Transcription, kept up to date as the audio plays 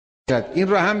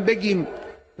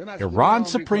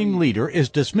Iran's supreme leader is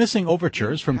dismissing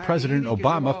overtures from President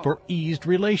Obama for eased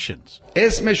relations.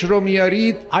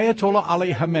 Ayatollah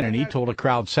Ali Khamenei told a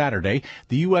crowd Saturday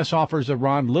the U.S. offers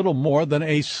Iran little more than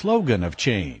a slogan of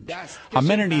change.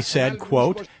 Khamenei said,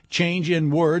 quote, "Change in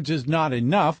words is not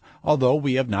enough, although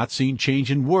we have not seen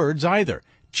change in words either.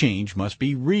 Change must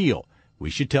be real. We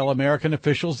should tell American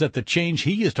officials that the change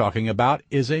he is talking about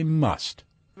is a must."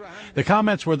 The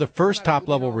comments were the first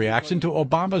top-level reaction to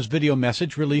Obama's video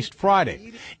message released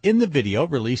Friday. In the video,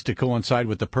 released to coincide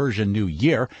with the Persian New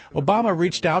Year, Obama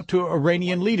reached out to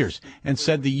Iranian leaders and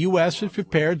said the U.S. is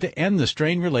prepared to end the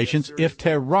strained relations if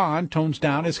Tehran tones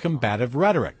down its combative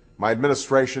rhetoric. My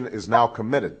administration is now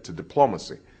committed to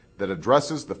diplomacy that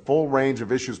addresses the full range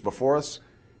of issues before us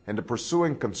and to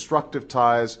pursuing constructive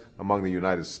ties among the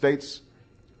United States,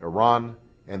 Iran,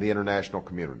 and the international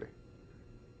community.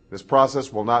 This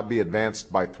process will not be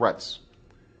advanced by threats.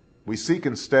 We seek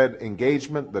instead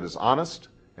engagement that is honest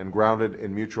and grounded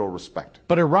in mutual respect.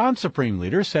 But Iran's supreme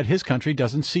leader said his country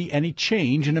doesn't see any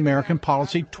change in American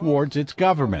policy towards its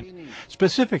government.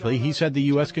 Specifically, he said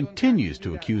the U.S. continues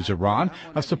to accuse Iran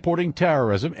of supporting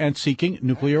terrorism and seeking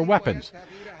nuclear weapons.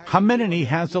 Khamenei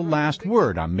has the last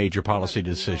word on major policy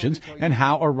decisions, and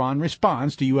how Iran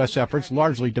responds to U.S. efforts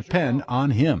largely depend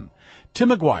on him. Tim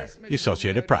McGuire, The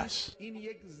Associated Press.